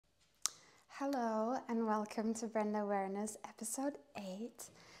Hello and welcome to Brenda Awareness episode 8.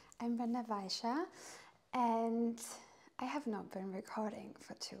 I'm Brenda Vaisha and I have not been recording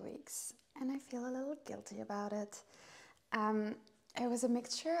for 2 weeks and I feel a little guilty about it. It was a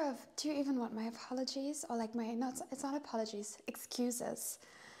mixture of, do you even want my apologies or like it's not apologies, excuses.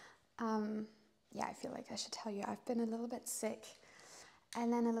 I feel like I should tell you I've been a little bit sick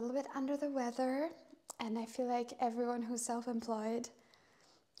and then a little bit under the weather, and I feel like everyone who's self-employed,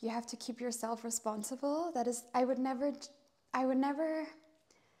 you have to keep yourself responsible. That is, I would never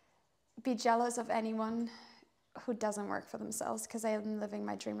be jealous of anyone who doesn't work for themselves because I am living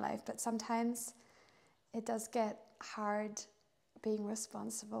my dream life. But sometimes it does get hard being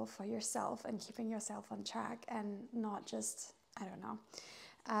responsible for yourself and keeping yourself on track and not just, I don't know.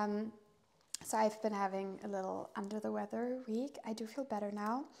 So I've been having a little under the weather week. I do feel better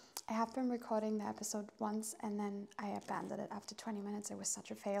now. I have been recording the episode once and then I abandoned it after 20 minutes. It was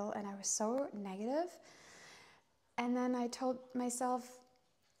such a fail and I was so negative. And then I told myself,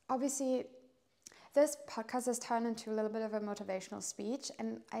 obviously, this podcast has turned into a little bit of a motivational speech.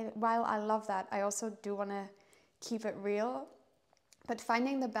 And while I love that, I also do want to keep it real. But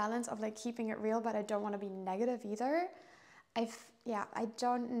finding the balance of like keeping it real, but I don't want to be negative either. I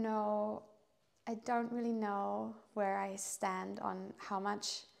don't really know where I stand on how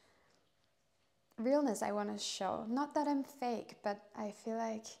much realness I want to show. Not that I'm fake, but I feel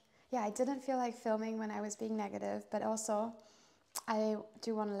like, I didn't feel like filming when I was being negative, but also I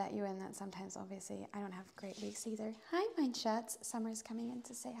do want to let you in that sometimes, obviously, I don't have great weeks either. Hi, Mind Shots. Summer's coming in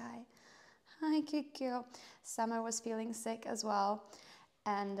to say hi. Hi, good girl. Summer was feeling sick as well.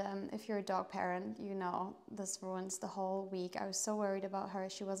 And if you're a dog parent, you know this ruins the whole week. I was so worried about her.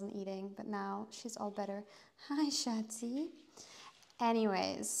 She wasn't eating, but now she's all better. Hi, Shatzy.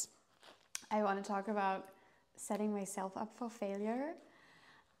 Anyways, I want to talk about setting myself up for failure.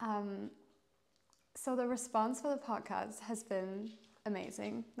 So the response for the podcast has been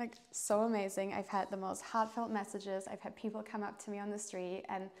amazing, like so amazing. I've had the most heartfelt messages. I've had people come up to me on the street,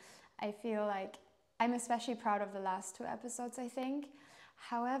 and I feel like I'm especially proud of the last 2 episodes, I think.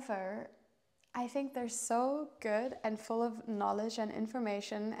 However, I think they're so good and full of knowledge and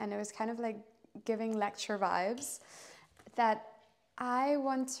information, and it was kind of like giving lecture vibes, that I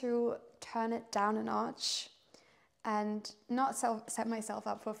want to turn it down a notch and not set myself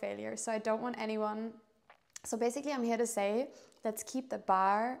up for failure. So I don't want anyone. So basically I'm here to say, let's keep the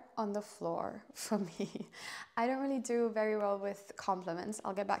bar on the floor for me. I don't really do very well with compliments.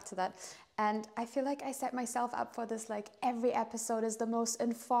 I'll get back to that. And I feel like I set myself up for this, like every episode is the most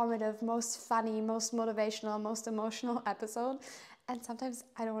informative, most funny, most motivational, most emotional episode. And sometimes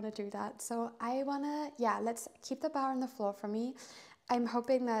I don't want to do that. So I want to, let's keep the bar on the floor for me. I'm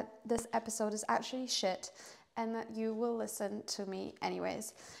hoping that this episode is actually shit and that you will listen to me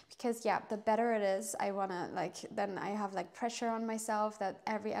anyways. Because the better it is, I want to then I have pressure on myself that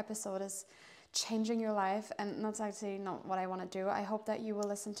every episode is changing your life, and that's actually not what I want to do. I hope that you will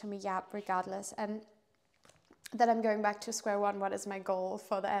listen to me regardless, and that I'm going back to square one. What is my goal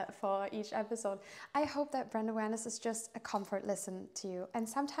for each episode? I hope that brand awareness is just a comfort listen to you, and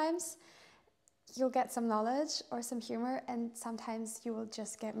sometimes you'll get some knowledge or some humor, and sometimes you will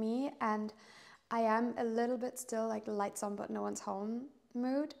just get me. And I am a little bit still like lights on but no one's home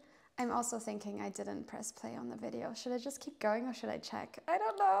mood. I'm also thinking I didn't press play on the video. Should I just keep going or should I check? I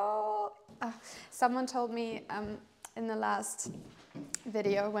don't know. Someone told me in the last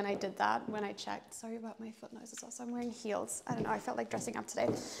video when I did that, when I checked, sorry about my foot noises also, I'm wearing heels. I don't know, I felt like dressing up today.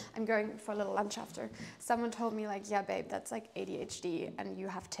 I'm going for a little lunch after. Someone told me yeah babe, that's like ADHD and you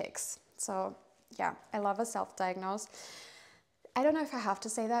have tics. So I love a self-diagnose. I don't know if I have to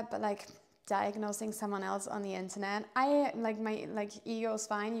say that, but diagnosing someone else on the internet, my ego is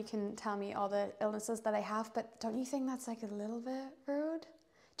fine. You can tell me all the illnesses that I have, but don't you think that's a little bit rude?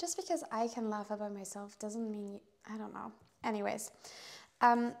 Just because I can laugh about myself doesn't mean I don't know. Anyways,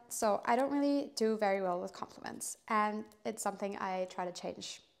 so I don't really do very well with compliments, and it's something I try to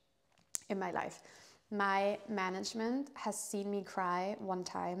change in my life. My management has seen me cry one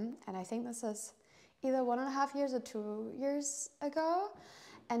time, and I think this is either 1.5 years or 2 years ago.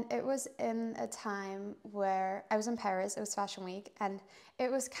 And it was in a time where I was in Paris, it was Fashion Week, and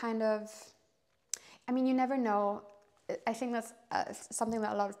it was kind of, you never know. I think that's something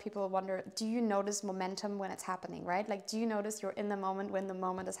that a lot of people wonder, do you notice momentum when it's happening, right? Do you notice you're in the moment when the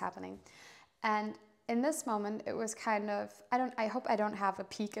moment is happening? And in this moment, it was kind of, I hope I don't have a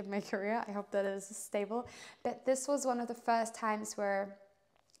peak in my career. I hope that it is stable. But this was one of the first times where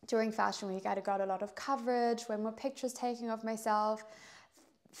during Fashion Week, I got a lot of coverage, way more pictures taken of myself.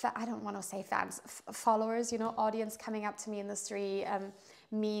 I don't want to say fans, followers, audience coming up to me in the street,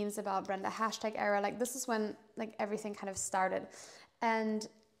 memes about Brenda hashtag era. Like this is when like everything kind of started. And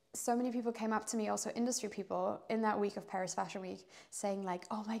so many people came up to me, also industry people, in that week of Paris Fashion Week, saying like,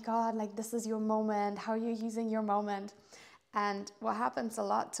 oh my God, like this is your moment. How are you using your moment? And what happens a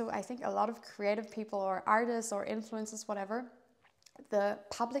lot to, I think, a lot of creative people or artists or influencers, whatever, the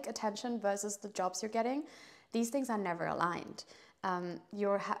public attention versus the jobs you're getting, these things are never aligned.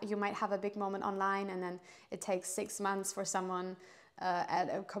 You might have a big moment online, and then it takes 6 months for someone at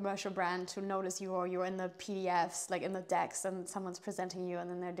a commercial brand to notice you, or you're in the PDFs, like in the decks, and someone's presenting you and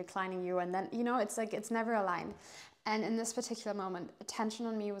then they're declining you, and then, you know, it's like it's never aligned. And in this particular moment, attention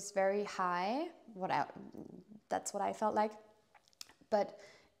on me was very high. That's what I felt like. But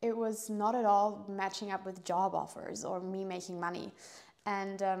it was not at all matching up with job offers or me making money.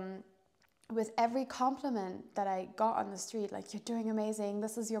 And with every compliment that I got on the street, like, you're doing amazing,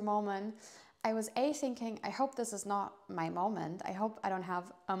 this is your moment, I was thinking, I hope this is not my moment. I hope I don't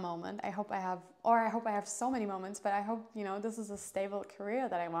have a moment. I hope I have so many moments, but I hope, you know, this is a stable career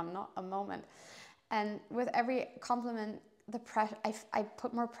that I want, not a moment. And with every compliment, I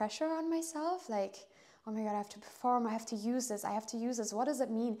put more pressure on myself, like, oh my God, I have to perform, I have to use this. What does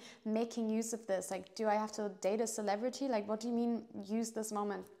it mean, making use of this? Like, do I have to date a celebrity? Like, what do you mean, use this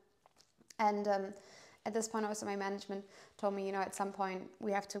moment? And at this point, also my management told me, you know, at some point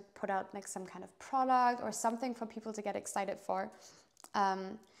we have to put out like some kind of product or something for people to get excited for.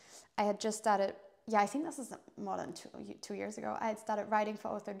 I had just started, I think this is more than 2 years ago. I had started writing for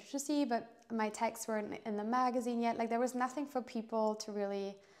Authenticity, but my texts weren't in the magazine yet. Like, there was nothing for people to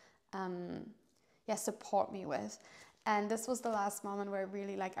really support me with. And this was the last moment where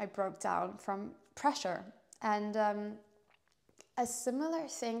really, like, I broke down from pressure. And a similar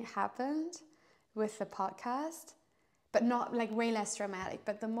thing happened with the podcast, but not like way less dramatic,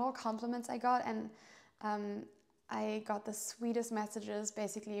 but the more compliments I got, and I got the sweetest messages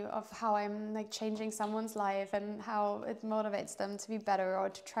basically of how I'm like changing someone's life and how it motivates them to be better or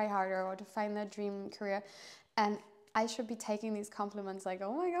to try harder or to find their dream career. And I should be taking these compliments like,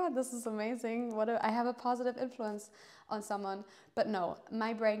 oh my God, this is amazing. I have a positive influence on someone. But no,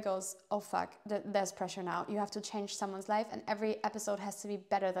 my brain goes, oh fuck, there's pressure now. You have to change someone's life, and every episode has to be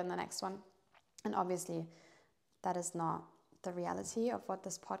better than the next one. And obviously that is not the reality of what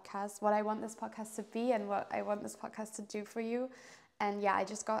I want this podcast to be and what I want this podcast to do for you. And I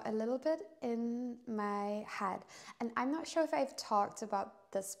just got a little bit in my head. And I'm not sure if I've talked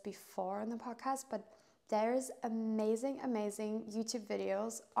about this before on the podcast, but there's amazing YouTube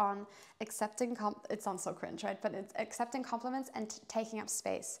videos on accepting, it sounds so cringe, right? But it's accepting compliments and taking up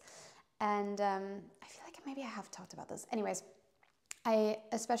space. And I feel like maybe I have talked about this. Anyways, I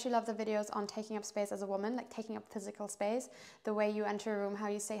especially love the videos on taking up space as a woman, like taking up physical space, the way you enter a room, how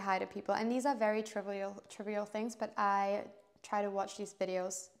you say hi to people. And these are very trivial things, but I try to watch these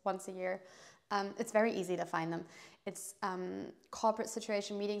videos once a year. It's very easy to find them. It's corporate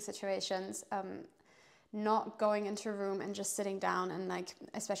situation, meeting situations, not going into a room and just sitting down and, like,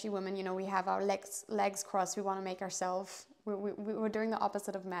 especially women, you know, we have our legs crossed. We want to make ourselves, we're doing the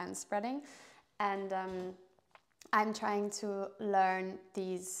opposite of man spreading. And I'm trying to learn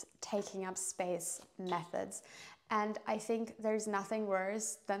these taking up space methods. And I think there's nothing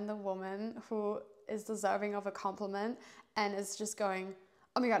worse than the woman who is deserving of a compliment and is just going,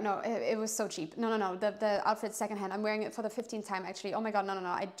 oh my God, no, it was so cheap. No, the outfit's secondhand. I'm wearing it for the 15th time, actually. Oh my God, no,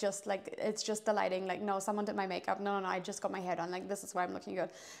 I just, like, it's just the lighting. Like, no, someone did my makeup. No, I just got my hair done. Like, this is why I'm looking good.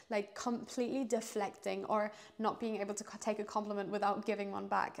 Like, completely deflecting or not being able to take a compliment without giving one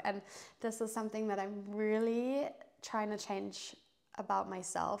back. And this is something that I'm really trying to change about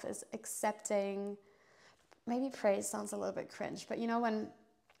myself, is accepting. Maybe praise sounds a little bit cringe, but you know, when,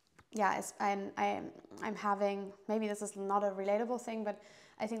 I'm having, maybe this is not a relatable thing, but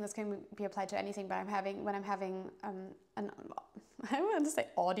I think this can be applied to anything, but when I'm having I want to say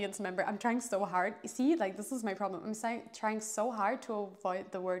audience member, I'm trying so hard. See, like, this is my problem. I'm trying so hard to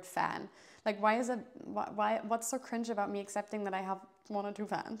avoid the word fan. Like, what's so cringe about me accepting that I have 1 or 2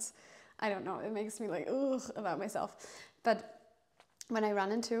 fans? I don't know. It makes me like, ugh, about myself. But when I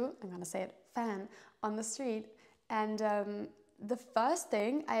run into, I'm going to say it, fan on the street, and the first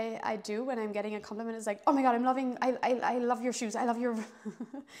thing I do when I'm getting a compliment is like, oh my God, I love your shoes. I love your,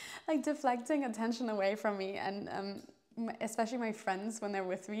 like, deflecting attention away from me. And especially my friends, when they're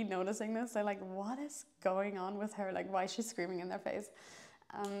with me noticing this, they're like, what is going on with her? Like, why is she screaming in their face?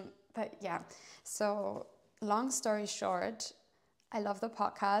 But yeah, so long story short, I love the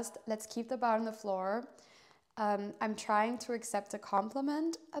podcast. Let's keep the bar on the floor. I'm trying to accept a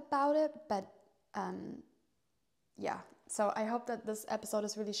compliment about it, but so I hope that this episode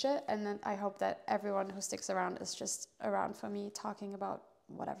is really shit, and then I hope that everyone who sticks around is just around for me talking about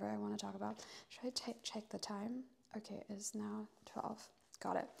whatever I want to talk about. Should I check the time? Okay, it's now 12.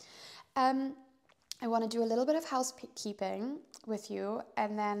 Got it. I want to do a little bit of housekeeping with you,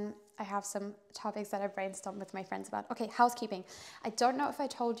 and then I have some topics that I brainstormed with my friends about. Okay, housekeeping. I don't know if I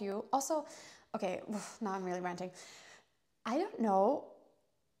told you. Also, okay, now I'm really ranting. I don't know.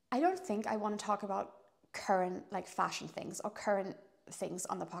 I don't think I want to talk about current like fashion things or current things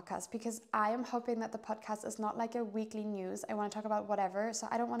on the podcast, because I am hoping that the podcast is not like a weekly news. I want to talk about whatever. So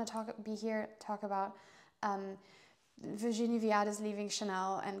I don't want to talk about Virginie Viard is leaving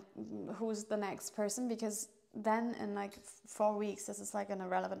Chanel and who's the next person, because then in like 4 weeks this is like an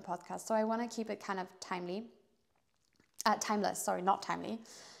irrelevant podcast. So I want to keep it kind of timeless, sorry, not timely.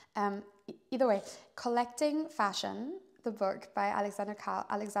 Either way, Collecting Fashion, the book by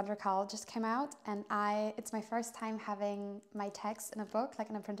Alexandra Karl just came out, and it's my first time having my text in a book, like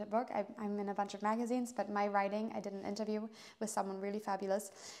in a printed book. I'm in a bunch of magazines, but my writing, I did an interview with someone really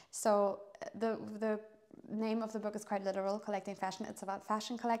fabulous. So the name of the book is quite literal, Collecting Fashion. It's about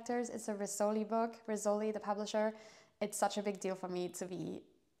fashion collectors. It's a Rizzoli book. Rizzoli, the publisher. It's such a big deal for me to be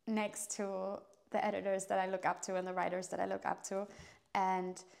next to the editors that I look up to and the writers that I look up to.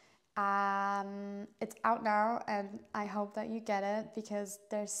 And it's out now, and I hope that you get it, because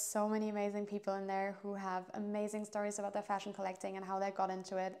there's so many amazing people in there who have amazing stories about their fashion collecting and how they got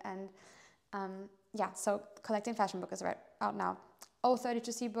into it. And so Collecting Fashion book is out now.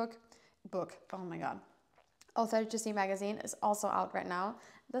 O32C book, oh my god. O32C magazine is also out right now.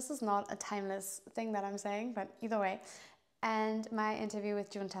 This is not a timeless thing that I'm saying, but either way. And my interview with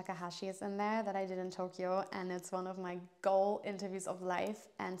Jun Takahashi is in there that I did in Tokyo, and it's one of my goal interviews of life,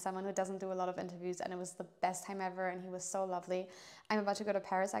 and someone who doesn't do a lot of interviews, and it was the best time ever, and he was so lovely. I'm about to go to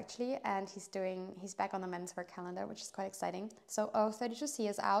Paris actually, and he's back on the menswear calendar, which is quite exciting. So O32C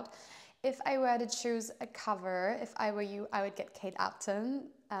is out. If I were to choose a cover, if I were you, I would get Kate Upton.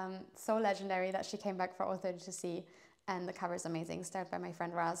 So legendary that she came back for O32C, and the cover is amazing, started by my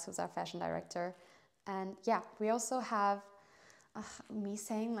friend Raz, who's our fashion director. And yeah, we also have me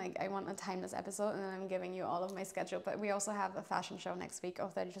saying like I want a timeless episode, and then I'm giving you all of my schedule, but we also have a fashion show next week,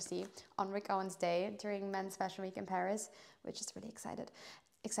 O32C, on Rick Owens Day during Men's Fashion Week in Paris, which is really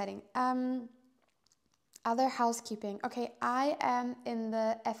exciting. Other housekeeping. Okay, I am in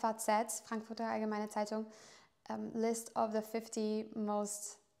the FAZ, Frankfurter Allgemeine Zeitung, list of the 50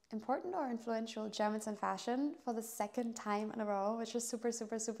 most important or influential Germans in fashion for the second time in a row, which is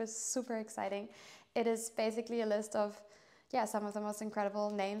super exciting. It is basically a list of some of the most incredible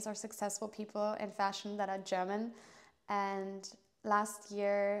names or successful people in fashion that are German. And last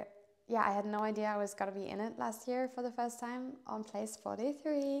year, I had no idea I was gonna be in it last year for the first time, on place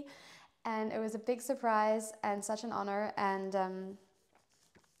 43. And it was a big surprise and such an honor. And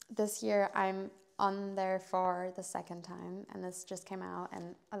this year I'm on there for the second time, and this just came out,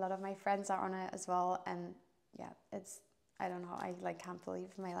 and a lot of my friends are on it as well. And I don't know, I like can't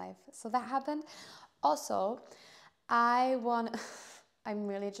believe my life. So that happened. Also, I'm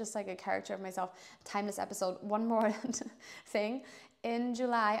really just like a character of myself. Timeless episode. One more thing. In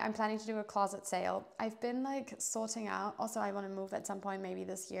July, I'm planning to do a closet sale. I've been like sorting out. Also, I want to move at some point, maybe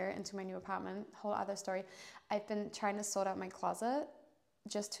this year, into my new apartment. Whole other story. I've been trying to sort out my closet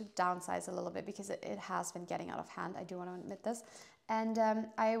just to downsize a little bit, because it has been getting out of hand. I do want to admit this. And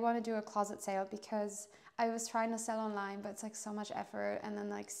I want to do a closet sale because I was trying to sell online, but it's like so much effort, and then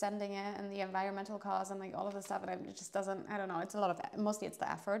like sending it and the environmental costs and like all of the stuff, and it just doesn't, I don't know, it's a lot of, mostly it's the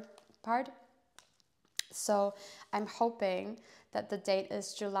effort part. So I'm hoping that the date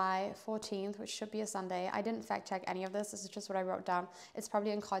is July 14th, which should be a Sunday. I didn't fact check any of this. This is just what I wrote down. It's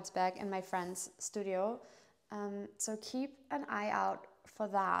probably in Kreuzberg in my friend's studio. So keep an eye out for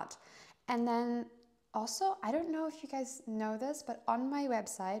that. And then also, I don't know if you guys know this, but on my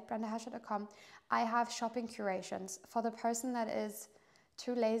website, brendawareness.com, I have shopping curations for the person that is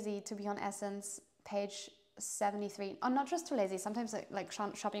too lazy to be on Essence page 73. Or not just too lazy, sometimes like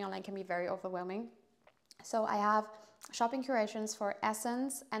shopping online can be very overwhelming. So I have shopping curations for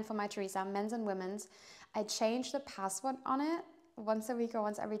Essence and for my Teresa, men's and women's. I change the password on it once a week or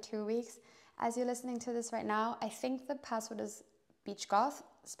once every 2 weeks. As you're listening to this right now, I think the password is beachgoth,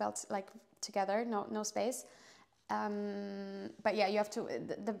 spelled like together, no space. But yeah, you have to,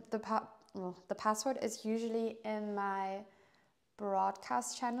 the password is usually in my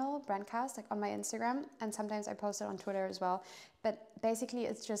broadcast channel, Brandcast, like on my Instagram, and sometimes I post it on Twitter as well. But basically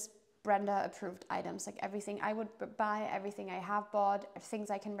it's just Brenda approved items, like everything I would buy, everything I have bought,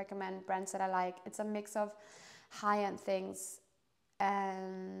 things I can recommend, brands that I like. It's a mix of high-end things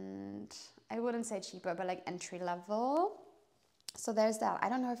and I wouldn't say cheaper, but like entry level. So there's that. I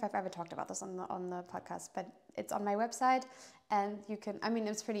don't know if I've ever talked about this on the podcast, but it's on my website, and you can, I mean,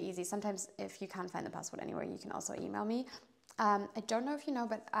 it's pretty easy. Sometimes if you can't find the password anywhere, you can also email me. I don't know if you know,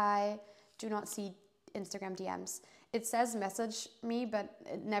 but I do not see Instagram DMs. It says message me, but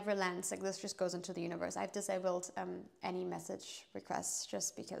it never lands. Like, this just goes into the universe. I've disabled any message requests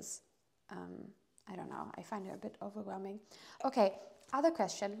just because, I don't know, I find it a bit overwhelming. Okay, other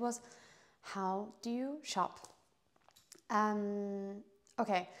question was, how do you shop?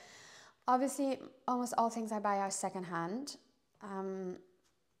 Okay, obviously almost all things I buy are secondhand.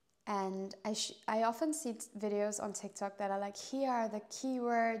 And I often see videos on TikTok that are like, here are the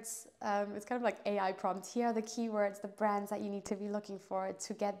keywords, it's kind of like AI prompts, here are the keywords, the brands that you need to be looking for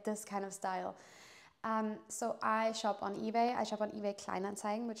to get this kind of style. So I shop on eBay. I shop on eBay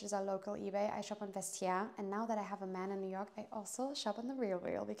Kleinanzeigen, which is our local eBay. I shop on Vestiaire. And now that I have a man in New York, I also shop on The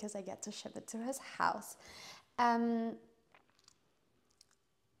Real because I get to ship it to his house.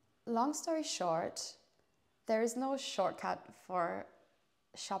 Long story short, there is no shortcut for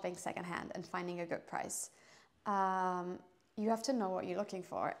shopping secondhand and finding a good price. You have to know what you're looking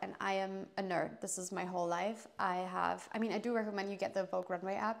for, and I am a nerd. This is my whole life. I do recommend you get the Vogue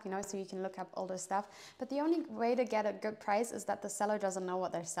Runway app, so you can look up older stuff, but the only way to get a good price is that the seller doesn't know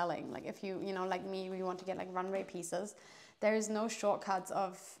what they're selling. Like, if you like me, we want to get like runway pieces, there is no shortcuts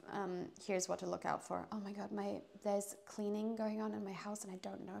of here's what to look out for. Oh my god, there's cleaning going on in my house, and I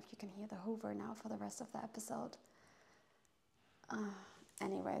don't know if you can hear the Hoover now for the rest of the episode.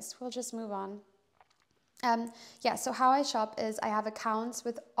 Anyways, we'll just move on. So how I shop is I have accounts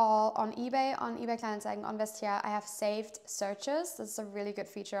with all on eBay Kleinanzeigen, on Vestiaire. I have saved searches. This is a really good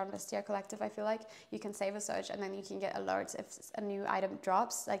feature on Vestiaire Collective. I feel like you can save a search and then you can get alerts if a new item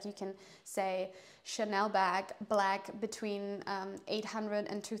drops. Like, you can say Chanel bag, black, between 800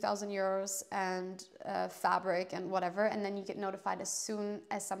 and 2,000 euros, and fabric and whatever. And then you get notified as soon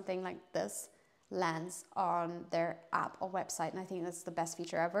as something like this lands on their app or website. And I think that's the best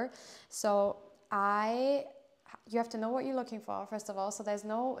feature ever. So you have to know what you're looking for, first of all. So there's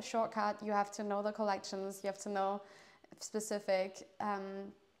no shortcut. You have to know the collections. You have to know specific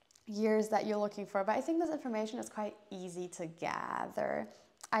years that you're looking for. But I think this information is quite easy to gather.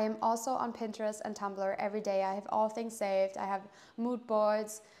 I am also on Pinterest and Tumblr every day. I have all things saved. I have mood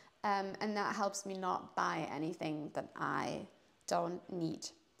boards, and that helps me not buy anything that I don't need.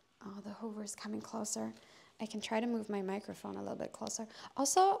 Oh, the Hoover is coming closer. I can try to move my microphone a little bit closer.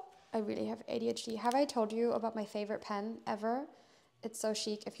 Also, I really have ADHD. Have I told you about my favorite pen ever? It's so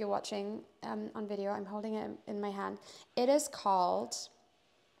chic. If you're watching on video, I'm holding it in my hand. It is called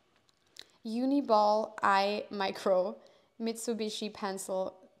Uniball I Micro Mitsubishi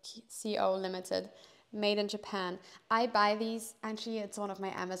Pencil CO Limited, made in Japan. I buy these, actually it's one of my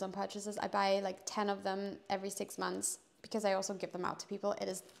Amazon purchases. I buy like 10 of them every 6 months because I also give them out to people. It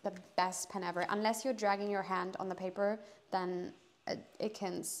is the best pen ever. Unless you're dragging your hand on the paper, then it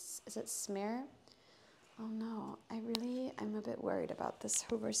can, is it smear? Oh no, I'm a bit worried about this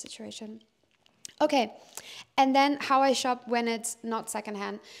Hoover situation. Okay, and then how I shop when it's not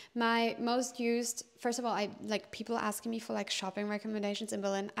secondhand. My most used, first of all, people asking me for like shopping recommendations in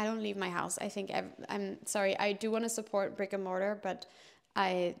Berlin. I don't leave my house. I think I'm sorry, I do want to support brick and mortar, but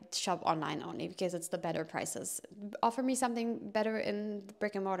I shop online only because it's the better prices. Offer me something better in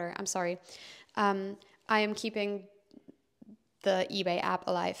brick and mortar. I'm sorry. I am keeping the eBay app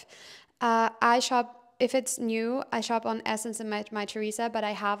alive. I shop, if it's new, I shop on Essence and My Teresa, but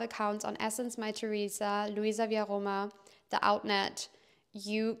I have accounts on Essence, My Teresa, Luisa Via Roma, The Outnet,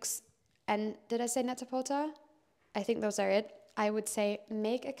 Ukes, and did I say Net-a-Porter? I think those are it. I would say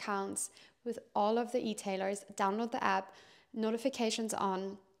make accounts with all of the e-tailers, download the app, notifications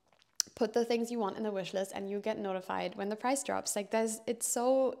on, put the things you want in the wish list, and you get notified when the price drops. Like, it's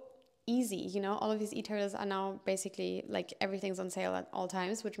so easy, all of these e-tailers are now basically like everything's on sale at all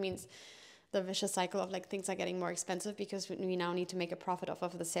times, which means the vicious cycle of like things are getting more expensive because we now need to make a profit off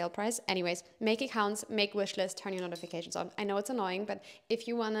of the sale price. Anyways, make accounts, make wish lists, turn your notifications on. I know it's annoying, but if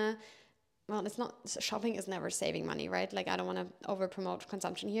you wanna, well, it's not, shopping is never saving money, right? Like, I don't want to over promote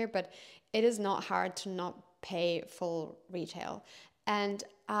consumption here, but it is not hard to not pay full retail. And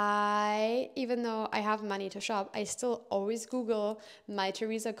even though I have money to shop, I still always Google My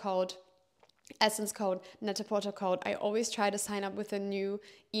Teresa code, Essence code, Net-a-Porter code. I always try to sign up with a new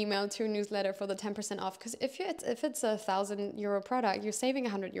email to a newsletter for the 10% off. Because if it's a €1,000 product, you're saving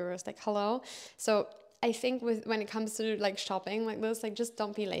 €100. Like, hello. So I think when it comes to like shopping like this, like, just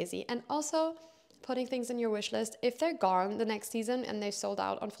don't be lazy. And also, putting things in your wish list, if they're gone the next season and they've sold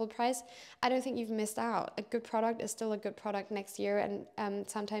out on full price, I don't think you've missed out. A good product is still a good product next year, and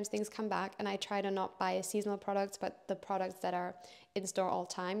sometimes things come back, and I try to not buy seasonal products, but the products that are in store all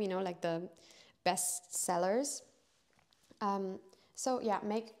time, like the best sellers. So yeah,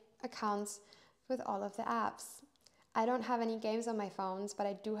 make accounts with all of the apps. I don't have any games on my phones, but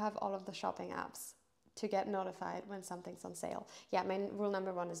I do have all of the shopping apps to get notified when something's on sale. Yeah, my rule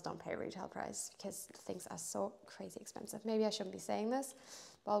number 1 is don't pay retail price because things are so crazy expensive. Maybe I shouldn't be saying this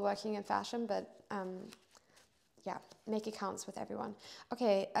while working in fashion, but yeah, make accounts with everyone.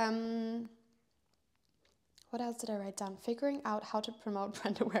 Okay, what else did I write down? Figuring out how to promote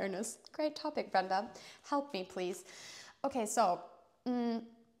brand awareness. Great topic, Brenda. Help me, please. Okay, so the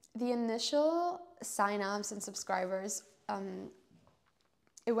initial sign-ups and subscribers,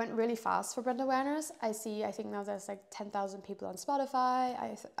 it went really fast for brand awareness. I think now there's like 10,000 people on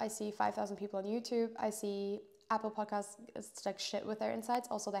Spotify. I see 5,000 people on YouTube. I see Apple Podcasts is like shit with their insights.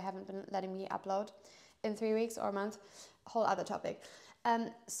 Also, they haven't been letting me upload in 3 weeks or a month. Whole other topic.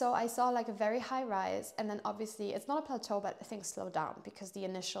 So I saw like a very high rise, and then obviously it's not a plateau, but things slow down because the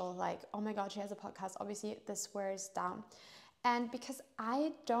initial like, oh my God, she has a podcast. Obviously this wears down. And because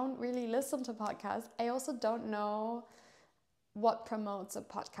I don't really listen to podcasts, I also don't know what promotes a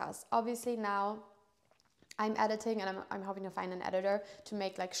podcast. Obviously now I'm editing, and I'm hoping to find an editor to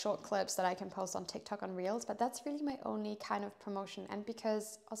make like short clips that I can post on TikTok on Reels, but that's really my only kind of promotion. And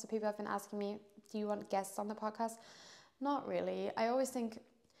because also people have been asking me, do you want guests on the podcast? Not really. I think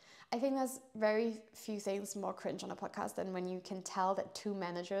there's very few things more cringe on a podcast than when you can tell that 2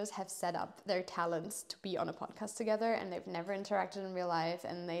 managers have set up their talents to be on a podcast together and they've never interacted in real life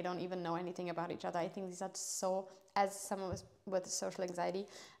and they don't even know anything about each other. I think these are so, as someone with social anxiety,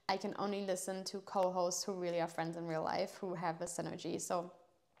 I can only listen to co-hosts who really are friends in real life, who have a synergy. So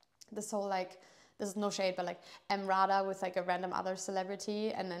this whole like, this is no shade, but like Emrata with like a random other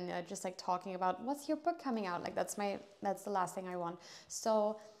celebrity and then just like talking about what's your book coming out, like that's the last thing I want.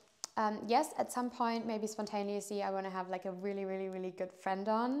 So yes, at some point, maybe spontaneously, I want to have like a really, really, really good friend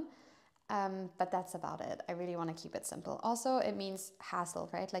on. But that's about it. I really want to keep it simple. Also, it means hassle,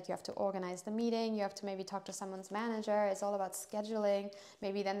 right? Like you have to organize the meeting. You have to maybe talk to someone's manager. It's all about scheduling.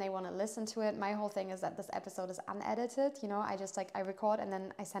 Maybe then they want to listen to it. My whole thing is that this episode is unedited. You know, I record and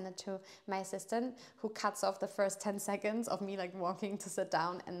then I send it to my assistant who cuts off the first 10 seconds of me like walking to sit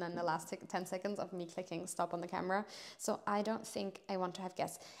down and then the last 10 seconds of me clicking stop on the camera. So I don't think I want to have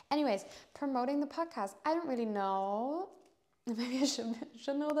guests. Anyways, promoting the podcast. I don't really know. Maybe I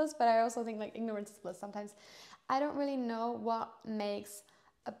should know this, but I also think like ignorance is bliss sometimes. I don't really know what makes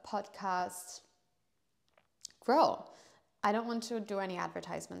a podcast grow. I don't want to do any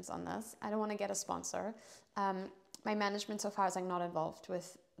advertisements on this. I don't want to get a sponsor. My management so far is like not involved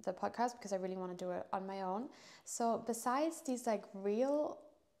with the podcast because I really want to do it on my own. So besides these like reel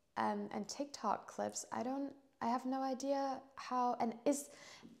and TikTok clips, I have no idea how,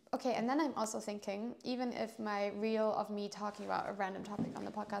 okay, and then I'm also thinking, even if my reel of me talking about a random topic on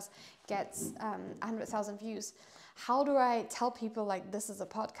the podcast gets 100,000 views, how do I tell people like this is a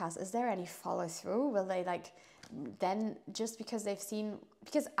podcast? Is there any follow through? Will they like then just because they've seen,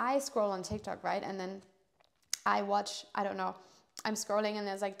 because I scroll on TikTok, right? And then I watch, I don't know, I'm scrolling and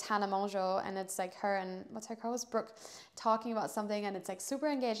there's like Tana Mongeau and it's like her and what's her co-host Brooke talking about something and it's like super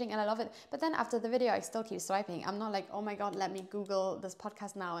engaging and I love it. But then after the video, I still keep swiping. I'm not like, oh my God, let me Google this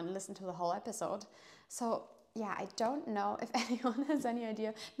podcast now and listen to the whole episode. So yeah, I don't know if anyone has any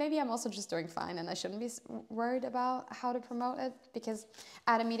idea. Maybe I'm also just doing fine and I shouldn't be worried about how to promote it because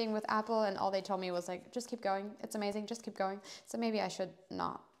I had a meeting with Apple and all they told me was like, just keep going. It's amazing. Just keep going. So maybe I should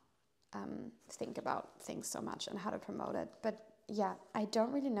not think about things so much and how to promote it. But yeah, I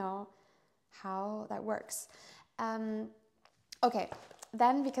don't really know how that works. Okay,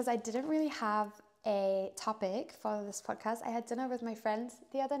 then because I didn't really have a topic for this podcast, I had dinner with my friends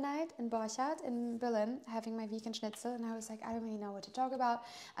the other night in Borchardt in Berlin, having my vegan schnitzel, and I was like, I don't really know what to talk about.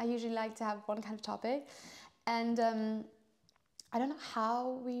 I usually like to have one kind of topic, and I don't know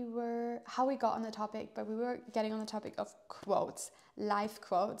how we got on the topic, but we were getting on the topic of quotes, life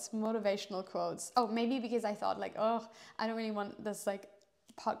quotes, motivational quotes. Oh, maybe because I thought like, oh, I don't really want this like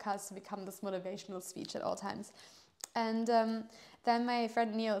podcast to become this motivational speech at all times. And then my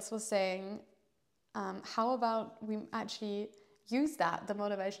friend Niels was saying, how about we actually use the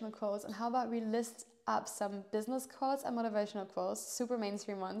motivational quotes, and how about we list up some business quotes and motivational quotes, super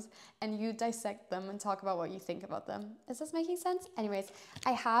mainstream ones, and you dissect them and talk about what you think about them. Is this making sense? Anyways,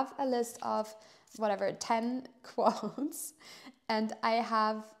 I have a list of 10 quotes, and I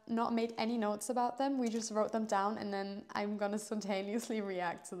have not made any notes about them. We just wrote them down and then I'm gonna spontaneously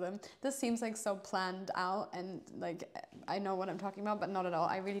react to them. This seems like so planned out and like I know what I'm talking about, but not at all.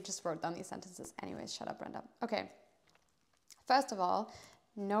 I really just wrote down these sentences. Anyways, shut up, Brenda. Okay. First of all,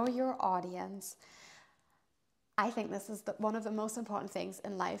 know your audience. I think this is one of the most important things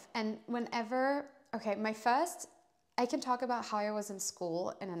in life. And whenever, okay, I can talk about how I was in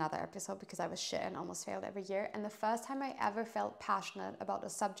school in another episode because I was shit and almost failed every year. And the first time I ever felt passionate about a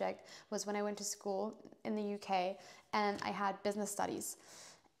subject was when I went to school in the UK and I had business studies.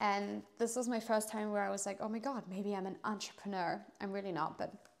 And this was my first time where I was like, oh my God, maybe I'm an entrepreneur. I'm really not,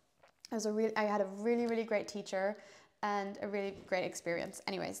 but I had a really, really great teacher and a really great experience.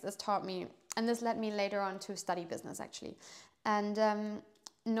 Anyways, this taught me, and this led me later on to study business actually. And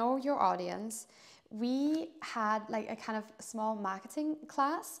know your audience. We had like a kind of small marketing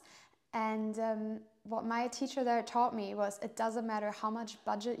class, and what my teacher there taught me was it doesn't matter how much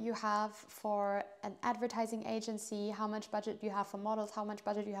budget you have for an advertising agency, how much budget you have for models, how much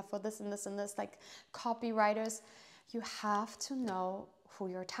budget you have for this and this and this, like copywriters, you have to know who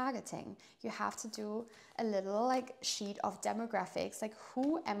you're targeting. You have to do a little like sheet of demographics, like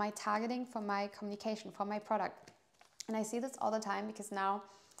who am I targeting for my communication, for my product. And I see this all the time because now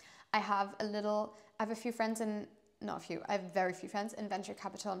I have a few friends in, not a few, I have very few friends in venture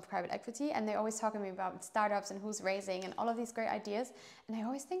capital and private equity, and they're always talking to me about startups and who's raising and all of these great ideas. And I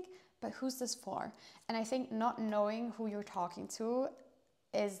always think, but who's this for? And I think not knowing who you're talking to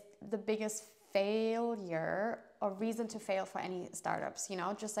is the biggest failure or reason to fail for any startups. You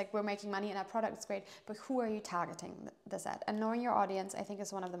know, just like we're making money and our product is great, but who are you targeting this at? And knowing your audience, I think,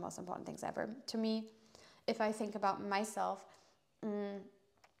 is one of the most important things ever. To me, if I think about myself,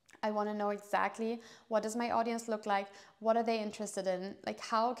 I want to know exactly what does my audience look like, what are they interested in, like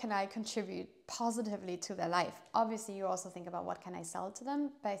how can I contribute positively to their life. Obviously, you also think about what can I sell to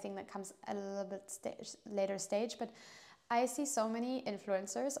them, but I think that comes at a little bit later stage. But I see so many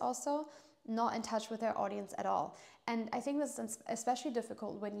influencers also not in touch with their audience at all. And I think this is especially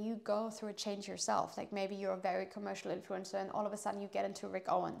difficult when you go through a change yourself. Like maybe you're a very commercial influencer and all of a sudden you get into Rick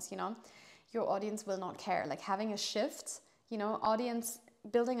Owens, you know, your audience will not care. Like having a shift, you know,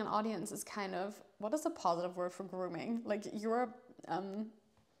 building an audience is kind of, what is a positive word for grooming? Like I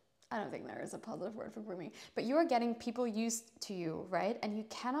don't think there is a positive word for grooming, but you are getting people used to you, right? And you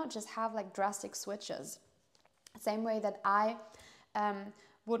cannot just have like drastic switches. Same way that I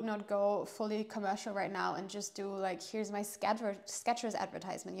would not go fully commercial right now and just do like, here's my Skechers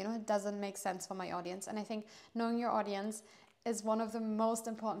advertisement, you know, it doesn't make sense for my audience. And I think knowing your audience is one of the most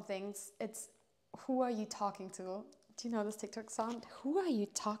important things. It's who are you talking to? Do you know this TikTok song? Who are you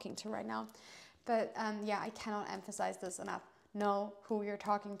talking to right now? But yeah, I cannot emphasize this enough. Know who you're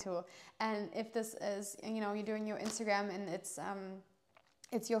talking to. And if this is, you know, you're doing your Instagram and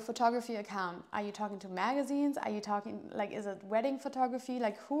it's your photography account. Are you talking to magazines? Are you talking, like, is it wedding photography?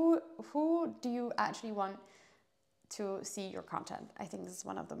 Like, who do you actually want to see your content? I think this is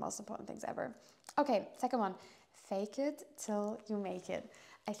one of the most important things ever. Okay, second one, fake it till you make it.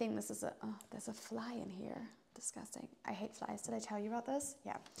 I think this is there's a fly in here. Disgusting. I hate flies. Did I tell you about this?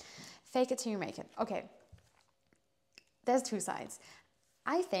 Yeah. Fake it till you make it. Okay. There's two sides.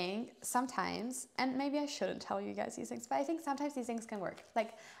 I think sometimes, and maybe I shouldn't tell you guys these things, but I think sometimes these things can work.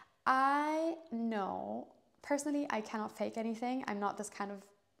 Like, I know, personally, I cannot fake anything. I'm not this kind of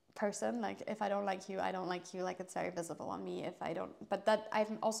person. Like, if I don't like you, I don't like you. Like, it's very visible on me if I don't. But that,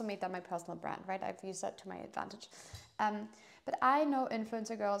 I've also made that my personal brand, right? I've used that to my advantage. But I know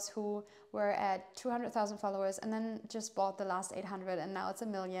influencer girls who were at 200,000 followers and then just bought the last 800 and now it's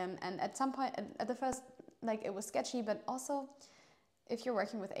 1 million. And at some point, at the first, like, it was sketchy, but also, if you're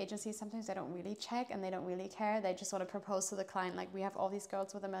working with agencies, sometimes they don't really check and they don't really care. They just want to propose to the client, like, we have all these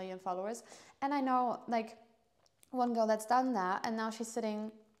girls with 1 million followers. And I know, like, one girl that's done that and now she's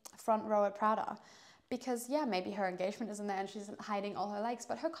sitting front row at Prada. Because, yeah, maybe her engagement isn't there and she's hiding all her likes,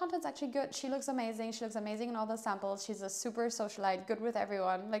 but her content's actually good. She looks amazing. She looks amazing in all the samples. She's a super socialite, good with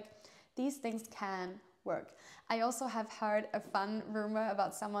everyone. Like, these things can work. I also have heard a fun rumor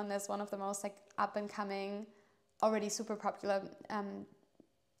about someone that's one of the most, like, up-and-coming, already super popular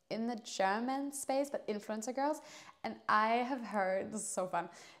in the German space, but influencer girls. And I have heard, this is so fun,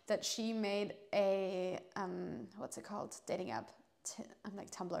 that she made a, what's it called? Dating app. I'm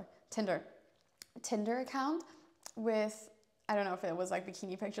like Tumblr. Tinder account with, I don't know if it was like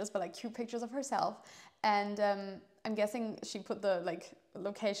bikini pictures, but like cute pictures of herself. And I'm guessing she put the like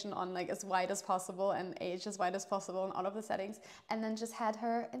location on like as wide as possible and age as wide as possible and all of the settings, and then just had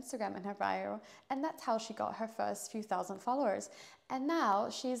her Instagram in her bio. And that's how she got her first few thousand followers. And now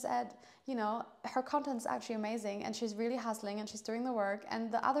she's at, you know, her content's actually amazing and she's really hustling and she's doing the work, and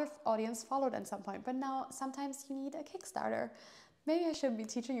the other audience followed at some point. But now sometimes you need a Kickstarter. Maybe I shouldn't be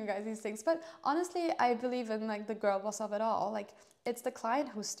teaching you guys these things, but honestly, I believe in like the girl boss of it all. Like, it's the client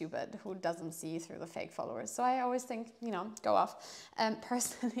who's stupid, who doesn't see through the fake followers. So I always think, you know, go off.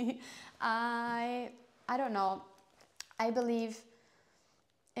 Personally, I I don't know, I believe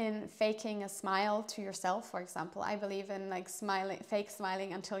in faking a smile to yourself, for example. I believe in like fake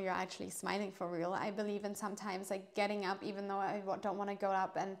smiling until you're actually smiling for real. I believe in sometimes like getting up even though I don't want to go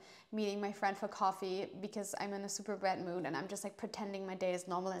up and meeting my friend for coffee because I'm in a super bad mood, and I'm just like pretending my day is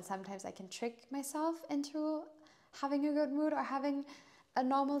normal, and sometimes I can trick myself into having a good mood or having a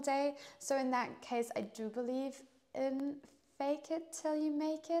normal day. So in that case, I do believe in fake it till you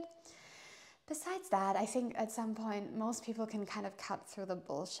make it. Besides that, I think at some point most people can kind of cut through the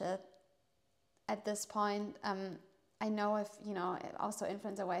bullshit at this point. I know if, also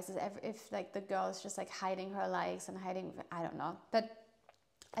influencer wise, if like the girl is just like hiding her likes and hiding, I don't know. But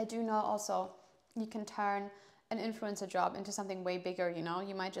I do know also you can turn an influencer job into something way bigger,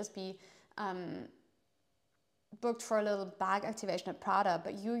 You might just be booked for a little bag activation at Prada,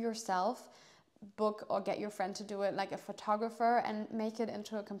 but you yourself book or get your friend to do it like a photographer and make it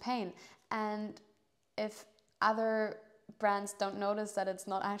into a campaign. And if other brands don't notice that it's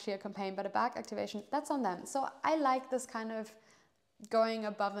not actually a campaign but a bag activation, that's on them. So I like this kind of going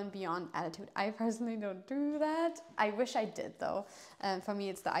above and beyond attitude. I personally don't do that. I wish I did though. For me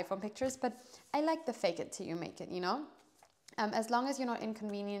it's the iPhone pictures, but I like the fake it till you make it, as long as you're not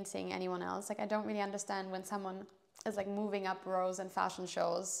inconveniencing anyone else. Like I don't really understand when someone is like moving up rows in fashion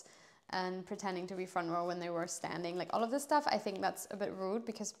shows and pretending to be front row when they were standing. Like all of this stuff, I think that's a bit rude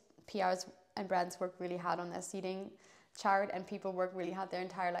because PRs and brands work really hard on their seating chart and people work really hard their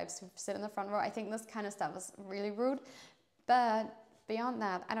entire lives to sit in the front row. I think this kind of stuff is really rude. But beyond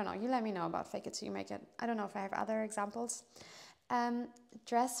that, I don't know. You let me know about fake it till you make it. I don't know if I have other examples.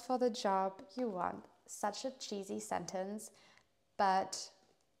 Dress for the job you want. Such a cheesy sentence, but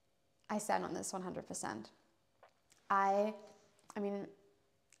I stand on this 100%. I mean,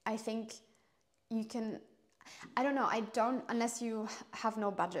 I think you can, I don't know, unless you have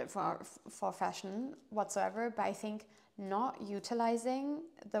no budget for fashion whatsoever, but I think not utilizing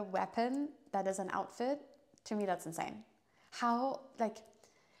the weapon that is an outfit, to me that's insane. How, like,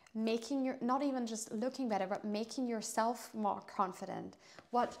 not even just looking better, but making yourself more confident.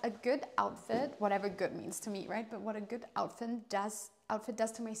 What a good outfit, whatever good means to me, right? But what a good outfit does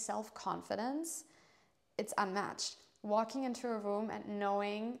to my self-confidence, it's unmatched. Walking into a room and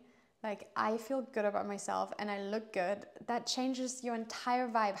knowing like I feel good about myself and I look good, that changes your entire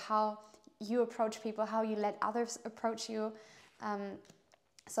vibe, how you approach people, how you let others approach you.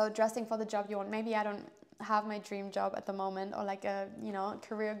 So dressing for the job you want. Maybe I don't have my dream job at the moment or like a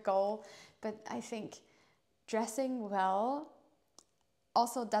career goal, but I think dressing well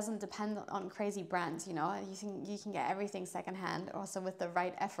also doesn't depend on crazy brands. You can get everything secondhand, also with the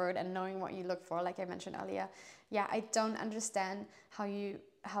right effort and knowing what you look for, like I mentioned earlier. Yeah, I don't understand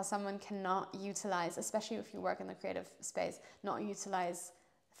how someone cannot utilize, especially if you work in the creative space, not utilize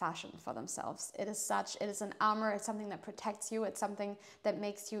fashion for themselves. It is an armor. It's something that protects you. It's something that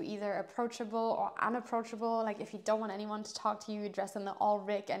makes you either approachable or unapproachable. Like if you don't want anyone to talk to you, you dress in the all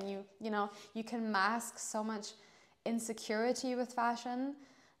rig and you can mask so much insecurity with fashion.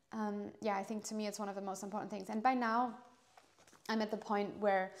 I think to me it's one of the most important things. And by now I'm at the point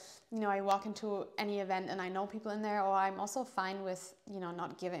where I walk into any event and I know people in there, or I'm also fine with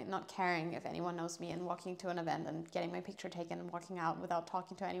not caring if anyone knows me and walking to an event and getting my picture taken and walking out without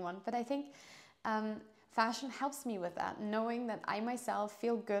talking to anyone. But I think fashion helps me with that, knowing that I myself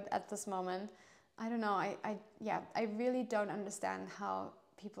feel good at this moment. I don't know, I really don't understand how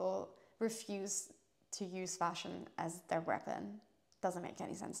people refuse to use fashion as their weapon. Doesn't make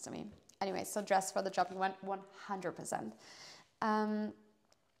any sense to me. Anyway, so dress for the job you want, 100%.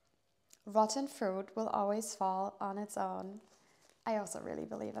 Rotten fruit will always fall on its own. I also really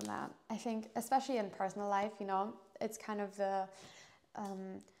believe in that. I think, especially in personal life, it's kind of the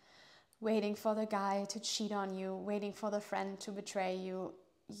waiting for the guy to cheat on you, waiting for the friend to betray you.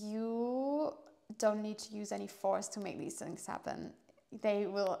 You don't need to use any force to make these things happen. They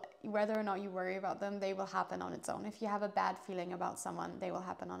will, whether or not you worry about them, they will happen on its own. If you have a bad feeling about someone, they will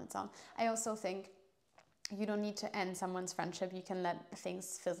happen on its own. I also think you don't need to end someone's friendship. You can let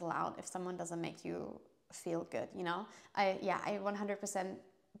things fizzle out if someone doesn't make you feel good, I 100%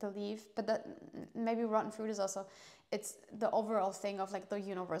 believe, but that maybe rotten fruit is also, it's the overall thing of like the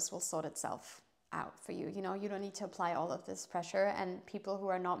universe will sort itself out for you. You don't need to apply all of this pressure, and people who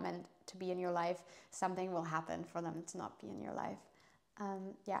are not meant to be in your life, something will happen for them to not be in your life.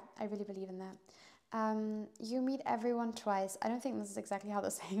 I really believe in that. You meet everyone twice. I don't think this is exactly how the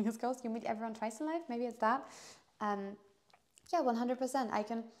saying goes. You meet everyone twice in life. Maybe it's that. 100%. I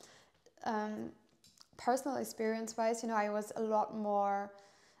can, personal experience wise, I was a lot more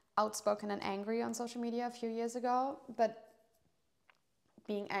outspoken and angry on social media a few years ago, but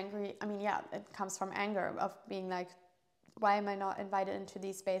being angry. I mean, yeah, it comes from anger of being like, why am I not invited into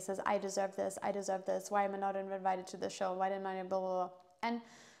these spaces? I deserve this. I deserve this. Why am I not invited to the show? Why didn't I blah, blah, blah. And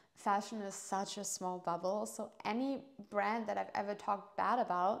fashion is such a small bubble. So any brand that I've ever talked bad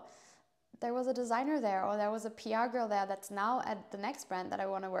about, there was a designer there, or there was a PR girl there that's now at the next brand that I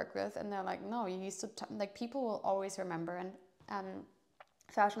want to work with. And they're like, no, you used to, like, people will always remember. And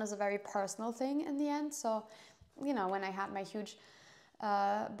fashion is a very personal thing in the end. So, you know, when I had my huge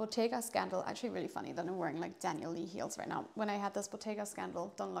Bottega scandal, actually really funny that I'm wearing like Daniel Lee heels right now. When I had this Bottega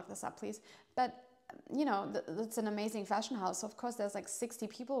scandal, don't look this up please, but you know, it's an amazing fashion house. So of course there's like 60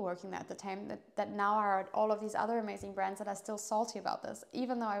 people working there at the time that now are at all of these other amazing brands that are still salty about this,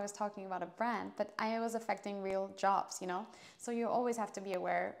 even though I was talking about a brand, but I was affecting real jobs, you know? So you always have to be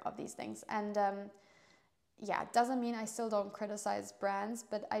aware of these things. And yeah, it doesn't mean I still don't criticize brands,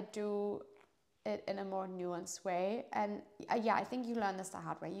 but I do it in a more nuanced way. And yeah, I think you learn this the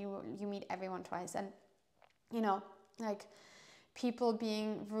hard way. You meet everyone twice, and you know, like people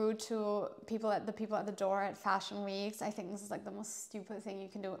being rude to people at the door at fashion weeks. I think this is like the most stupid thing you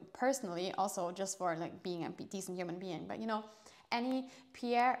can do personally, also just for like being a decent human being. But you know, any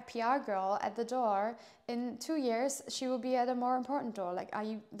PR girl at the door, in 2 years she will be at a more important door. Like, are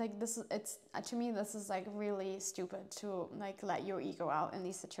you like, this is, it's, to me this is like really stupid to like let your ego out in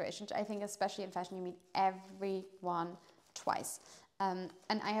these situations. I think especially in fashion you meet everyone twice. And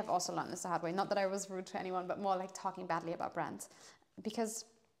I have also learned this the hard way. Not that I was rude to anyone, but more like talking badly about brands, because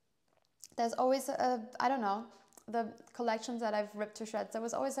there's always I don't know, the collections that I've ripped to shreds, there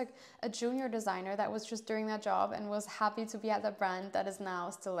was always like a junior designer that was just doing their job and was happy to be at the brand that is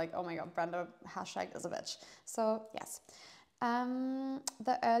now still like, oh my god, Brenda hashtag is a bitch. So yes,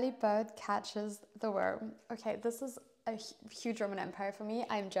 the early bird catches the worm. Okay, this is a huge Roman Empire for me.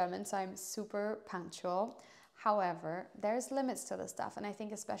 I'm German, so I'm super punctual. However, there's limits to this stuff, and I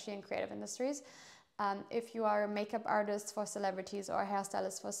think especially in creative industries, if you are a makeup artist for celebrities or a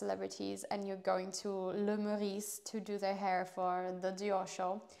hairstylist for celebrities and you're going to Le Meurice to do their hair for the Dior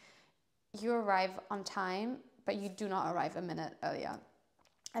show, you arrive on time, but you do not arrive a minute earlier.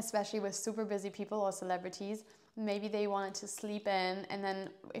 Especially with super busy people or celebrities, maybe they wanted to sleep in, and then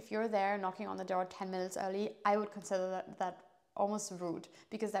if you're there knocking on the door 10 minutes early, I would consider that almost rude,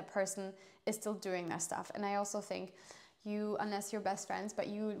 because that person is still doing their stuff. And I also think you, unless you're best friends, but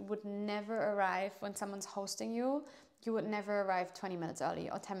you would never arrive when someone's hosting you, you would never arrive 20 minutes early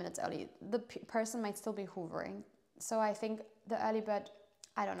or 10 minutes early. The person might still be hoovering. So I think the early bird,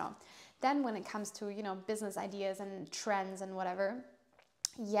 I don't know. Then when it comes to, you know, business ideas and trends and whatever,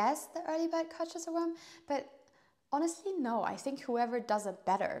 yes, the early bird catches the worm, but honestly, no. I think whoever does it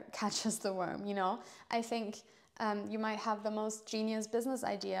better catches the worm, you know? I think you might have the most genius business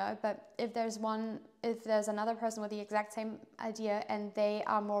idea, but if there's another person with the exact same idea and they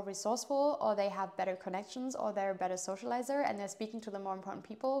are more resourceful, or they have better connections, or they're a better socializer and they're speaking to the more important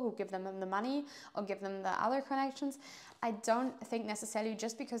people who give them the money or give them the other connections, I don't think necessarily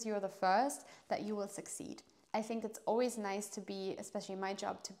just because you're the first that you will succeed. I think it's always nice to be, especially my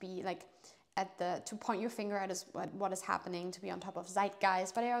job, to be like to point your finger at what is happening, to be on top of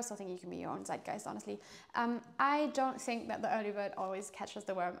zeitgeist, but I also think you can be your own zeitgeist, honestly. I don't think that the early bird always catches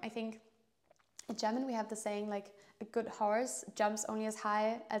the worm. I think in German we have the saying, like, a good horse jumps only as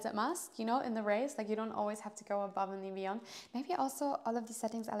high as it must, you know, in the race. Like, you don't always have to go above and beyond. Maybe also all of these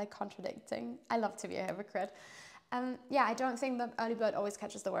settings are like contradicting. I love to be a hypocrite. Yeah, I don't think the early bird always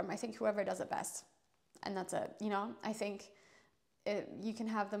catches the worm. I think whoever does it best, and that's it, you know. I think you can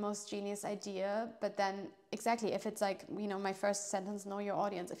have the most genius idea, but then exactly, if it's like, you know, my first sentence, know your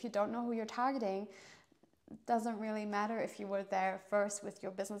audience. If you don't know who you're targeting, it doesn't really matter if you were there first with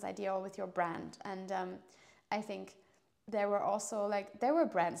your business idea or with your brand. And I think there were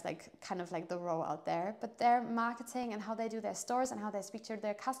brands like kind of like the Row out there, but their marketing and how they do their stores and how they speak to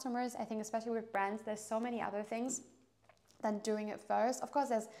their customers, I think especially with brands, there's so many other things than doing it first. Of course,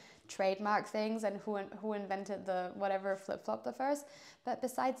 there's trademark things and who invented the whatever flip-flop the first, but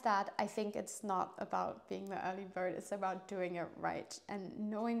besides that, I think it's not about being the early bird. It's about doing it right and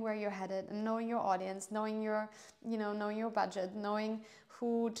knowing where you're headed and knowing your audience, knowing your budget, knowing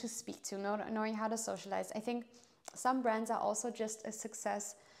who to speak to, knowing how to socialize. I think some brands are also just a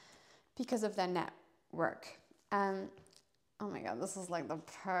success because of their network. Oh my god, this is like the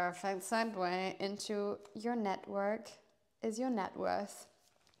perfect segue into your network is your net worth.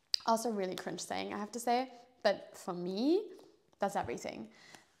 Also really cringe saying, I have to say, but for me, that's everything.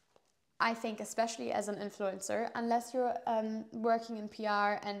 I think especially as an influencer, unless you're working in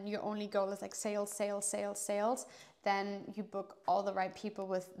PR and your only goal is like sales, then you book all the right people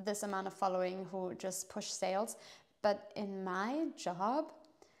with this amount of following who just push sales. But in my job,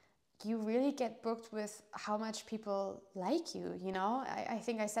 you really get booked with how much people like you, you know? I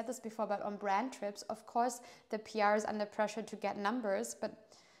think I said this before, but on brand trips, of course, the PR is under pressure to get numbers, but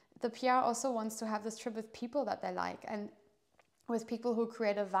the PR also wants to have this trip with people that they like, and with people who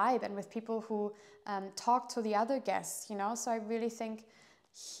create a vibe, and with people who talk to the other guests, you know? So I really think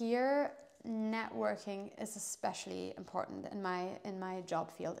here networking is especially important in my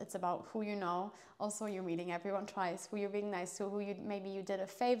job field. It's about who you know. Also, you're meeting everyone twice, who you're being nice to, who maybe you did a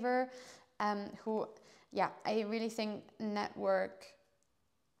favor, I really think network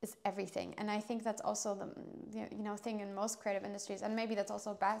is everything. And I think that's also the thing in most creative industries, and maybe that's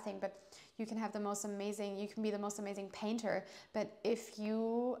also a bad thing, but you can be the most amazing painter, but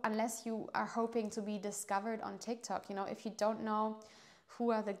unless you are hoping to be discovered on TikTok, you know, if you don't know who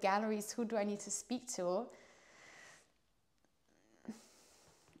are the galleries, who do I need to speak to,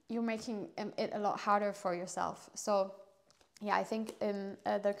 you're making it a lot harder for yourself. So yeah, I think in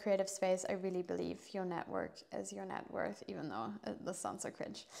the creative space, I really believe your network is your net worth, even though this sounds so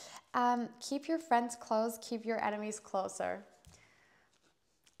cringe. Keep your friends close, keep your enemies closer.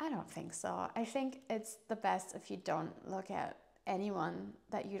 I don't think so. I think it's the best if you don't look at anyone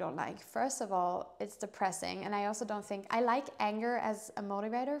that you don't like. First of all, it's depressing, and I also don't think I like anger as a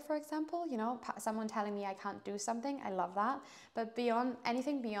motivator. For example, you know, someone telling me I can't do something, I love that. But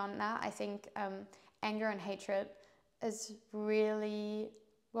anything beyond that, I think anger and hatred is really,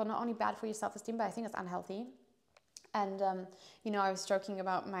 well, not only bad for your self-esteem, but I think it's unhealthy. And I was joking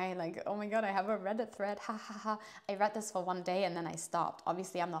about my, like, oh my god, I have a Reddit thread, ha ha ha. I read this for one day and then I stopped.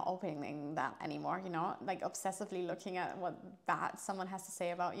 Obviously, I'm not opening that anymore, you know, like obsessively looking at what bad someone has to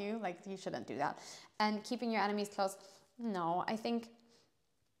say about you. Like, you shouldn't do that. And keeping your enemies close, no, I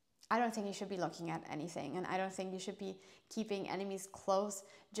don't think you should be looking at anything, and I don't think you should be keeping enemies close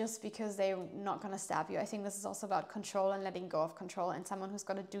just because they're not going to stab you. I think this is also about control and letting go of control, and someone who's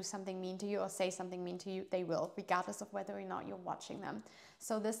going to do something mean to you or say something mean to you, they will, regardless of whether or not you're watching them.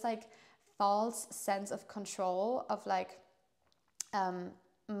 So this like false sense of control of like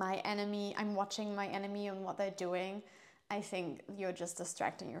my enemy, I'm watching my enemy and what they're doing, I think you're just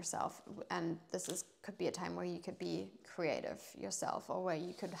distracting yourself, and could be a time where you could be creative yourself, or where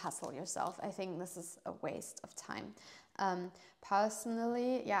you could hustle yourself. I think this is a waste of time.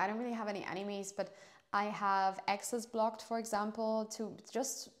 Personally, I don't really have any enemies, but I have exes blocked, for example, to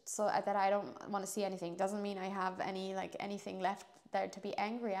just so that I don't want to see anything. Doesn't mean I have anything left there to be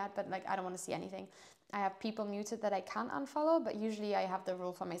angry at, but like I don't want to see anything. I have people muted that I can't unfollow, but usually I have the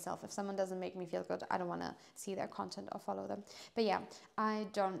rule for myself. If someone doesn't make me feel good, I don't want to see their content or follow them. But yeah, I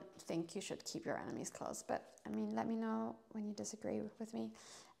don't think you should keep your enemies close. But I mean, let me know when you disagree with me.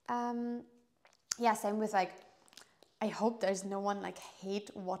 Same with like, I hope there's no one like hate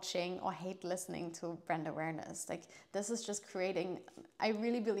watching or hate listening to brand awareness. Like, this is just creating, I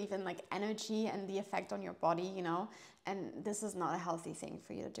really believe in like energy and the effect on your body, you know, and this is not a healthy thing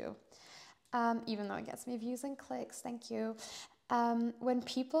for you to do. Even though it gets me views and clicks, thank you. When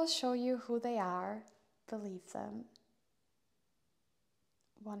people show you who they are, believe them.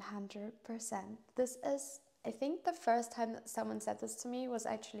 100%. This is, I think the first time that someone said this to me was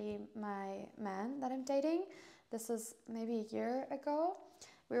actually my man that I'm dating. This is maybe a year ago.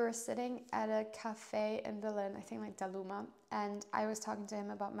 We were sitting at a cafe in Berlin, I think like Daluma, and I was talking to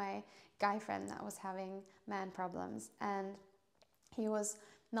him about my guy friend that was having man problems, and he was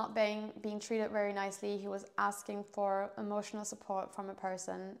not being treated very nicely. He was asking for emotional support from a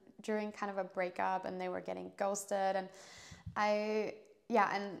person during kind of a breakup, and they were getting ghosted. And the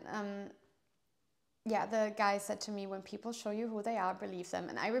guy said to me, when people show you who they are, believe them.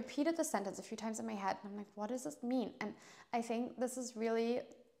 And I repeated the sentence a few times in my head, and I'm like, what does this mean? And I think this is really,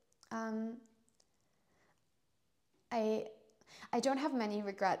 I don't have many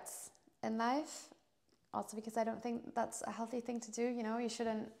regrets in life. Also because I don't think that's a healthy thing to do, you know, you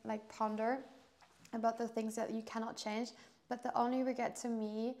shouldn't like ponder about the things that you cannot change. But the only regret to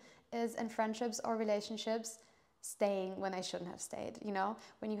me is in friendships or relationships, staying when I shouldn't have stayed, you know,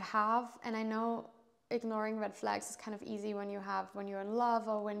 when you have, and I know ignoring red flags is kind of easy when you're in love,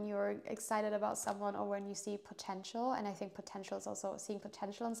 or when you're excited about someone, or when you see potential. And I think potential is also, seeing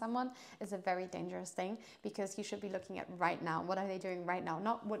potential in someone is a very dangerous thing, because you should be looking at right now. What are they doing right now?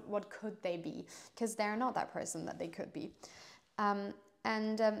 Not what could they be, because they're not that person that they could be. The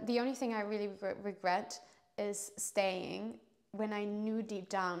only thing I really regret is staying when I knew deep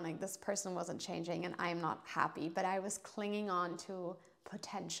down like this person wasn't changing and I'm not happy, but I was clinging on to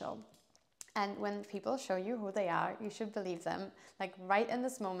potential. And when people show you who they are, you should believe them. Like right in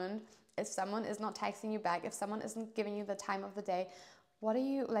this moment, if someone is not texting you back, if someone isn't giving you the time of the day, what are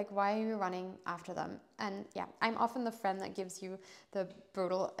you, like, why are you running after them? And yeah, I'm often the friend that gives you the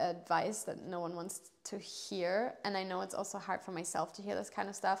brutal advice that no one wants to hear. And I know it's also hard for myself to hear this kind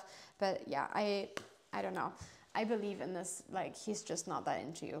of stuff. But yeah, I don't know. I believe in this, like, he's just not that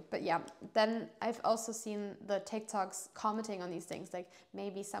into you. But yeah, then I've also seen the TikToks commenting on these things. Like,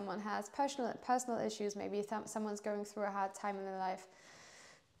 maybe someone has personal issues. Maybe someone's going through a hard time in their life.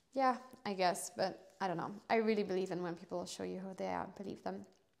 Yeah, I guess, but I don't know. I really believe in when people show you who they are, believe them.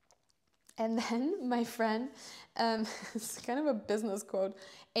 And then my friend, it's kind of a business quote,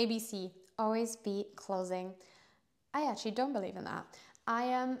 ABC, always be closing. I actually don't believe in that. I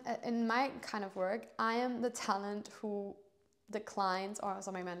am, in my kind of work, I am the talent who declines, or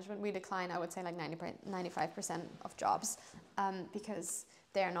also my management, we decline, I would say like 95% of jobs, because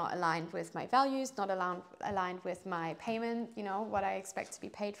they're not aligned with my values, not aligned with my payment, you know, what I expect to be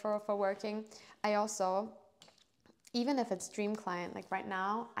paid for working. I also, even if it's dream client, like right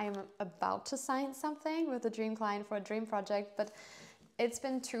now, I am about to sign something with a dream client for a dream project, but it's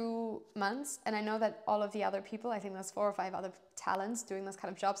been 2 months, and I know that all of the other people, I think there's 4 or 5 other talents doing this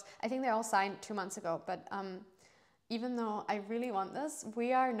kind of jobs, I think they all signed 2 months ago, but even though I really want this,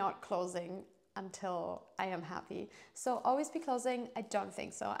 we are not closing until I am happy. So always be closing? I don't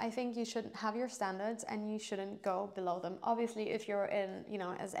think so. I think you should have your standards and you shouldn't go below them. Obviously, if you're in, you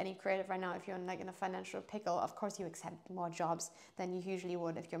know, as any creative right now, if you're in a financial pickle, of course you accept more jobs than you usually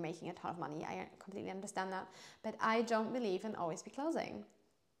would if you're making a ton of money. I completely understand that. But I don't believe in always be closing.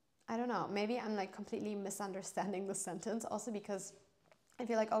 I don't know. Maybe I'm like completely misunderstanding the sentence also, because I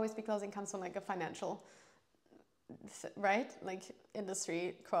feel like always be closing comes from like a financial, right, like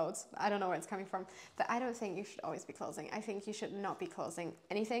industry quotes. I don't know where it's coming from, but I don't think you should always be closing. I think you should not be closing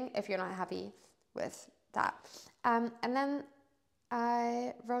anything if you're not happy with that. And then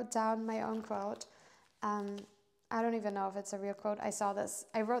I wrote down my own quote. I don't even know if it's a real quote. I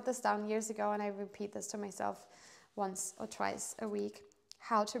wrote this down years ago, and I repeat this to myself once or twice a week.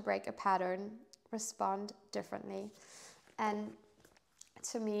 How to break a pattern: respond differently. And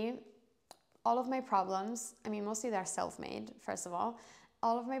to me, all of my problems, I mean, mostly they're self-made, first of all.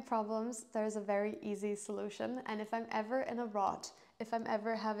 All of my problems, there's a very easy solution. And if I'm ever in a rut, if I'm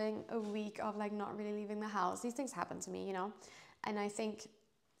ever having a week of like not really leaving the house, these things happen to me, you know? And I think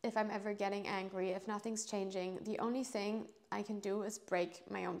if I'm ever getting angry, if nothing's changing, the only thing I can do is break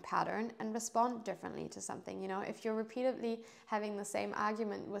my own pattern and respond differently to something, you know? If you're repeatedly having the same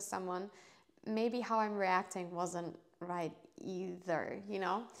argument with someone, maybe how I'm reacting wasn't right either, you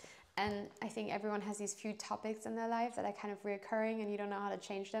know? And I think everyone has these few topics in their life that are kind of reoccurring and you don't know how to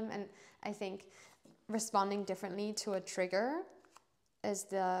change them. And I think responding differently to a trigger is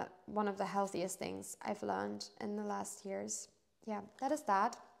one of the healthiest things I've learned in the last years. Yeah, that is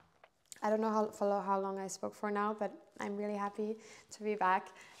that. I don't know how long I spoke for now, but I'm really happy to be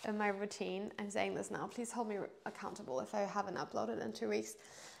back in my routine. I'm saying this now. Please hold me accountable if I haven't uploaded in 2 weeks.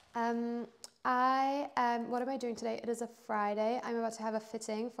 What am I doing today? It is a Friday. I'm about to have a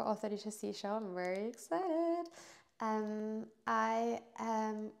fitting for All32C show. I'm very excited. I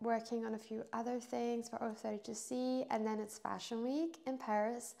am working on a few other things for All32C, and then it's Fashion Week in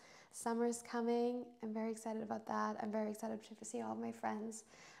Paris. Summer's coming. I'm very excited about that. I'm very excited to see all of my friends.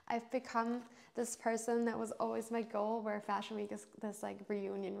 I've become this person that was always my goal, where Fashion Week is this like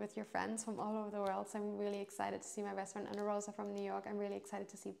reunion with your friends from all over the world. So I'm really excited to see my best friend Anna Rosa from New York. I'm really excited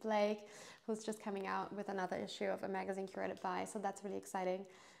to see Blake, who's just coming out with another issue of a magazine curated by. So that's really exciting.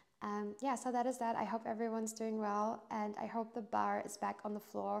 Yeah, so that is that. I hope everyone's doing well, and I hope the bar is back on the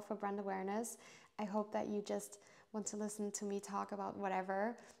floor for brand awareness. I hope that you just want to listen to me talk about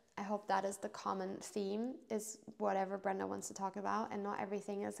whatever. I hope that is the common theme, is whatever Brenda wants to talk about, and not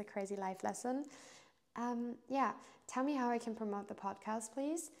everything is a crazy life lesson. Yeah, tell me how I can promote the podcast,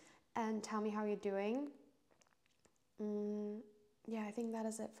 please, and tell me how you're doing. Yeah, I think that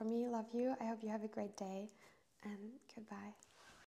is it for me. Love you. I hope you have a great day, and goodbye.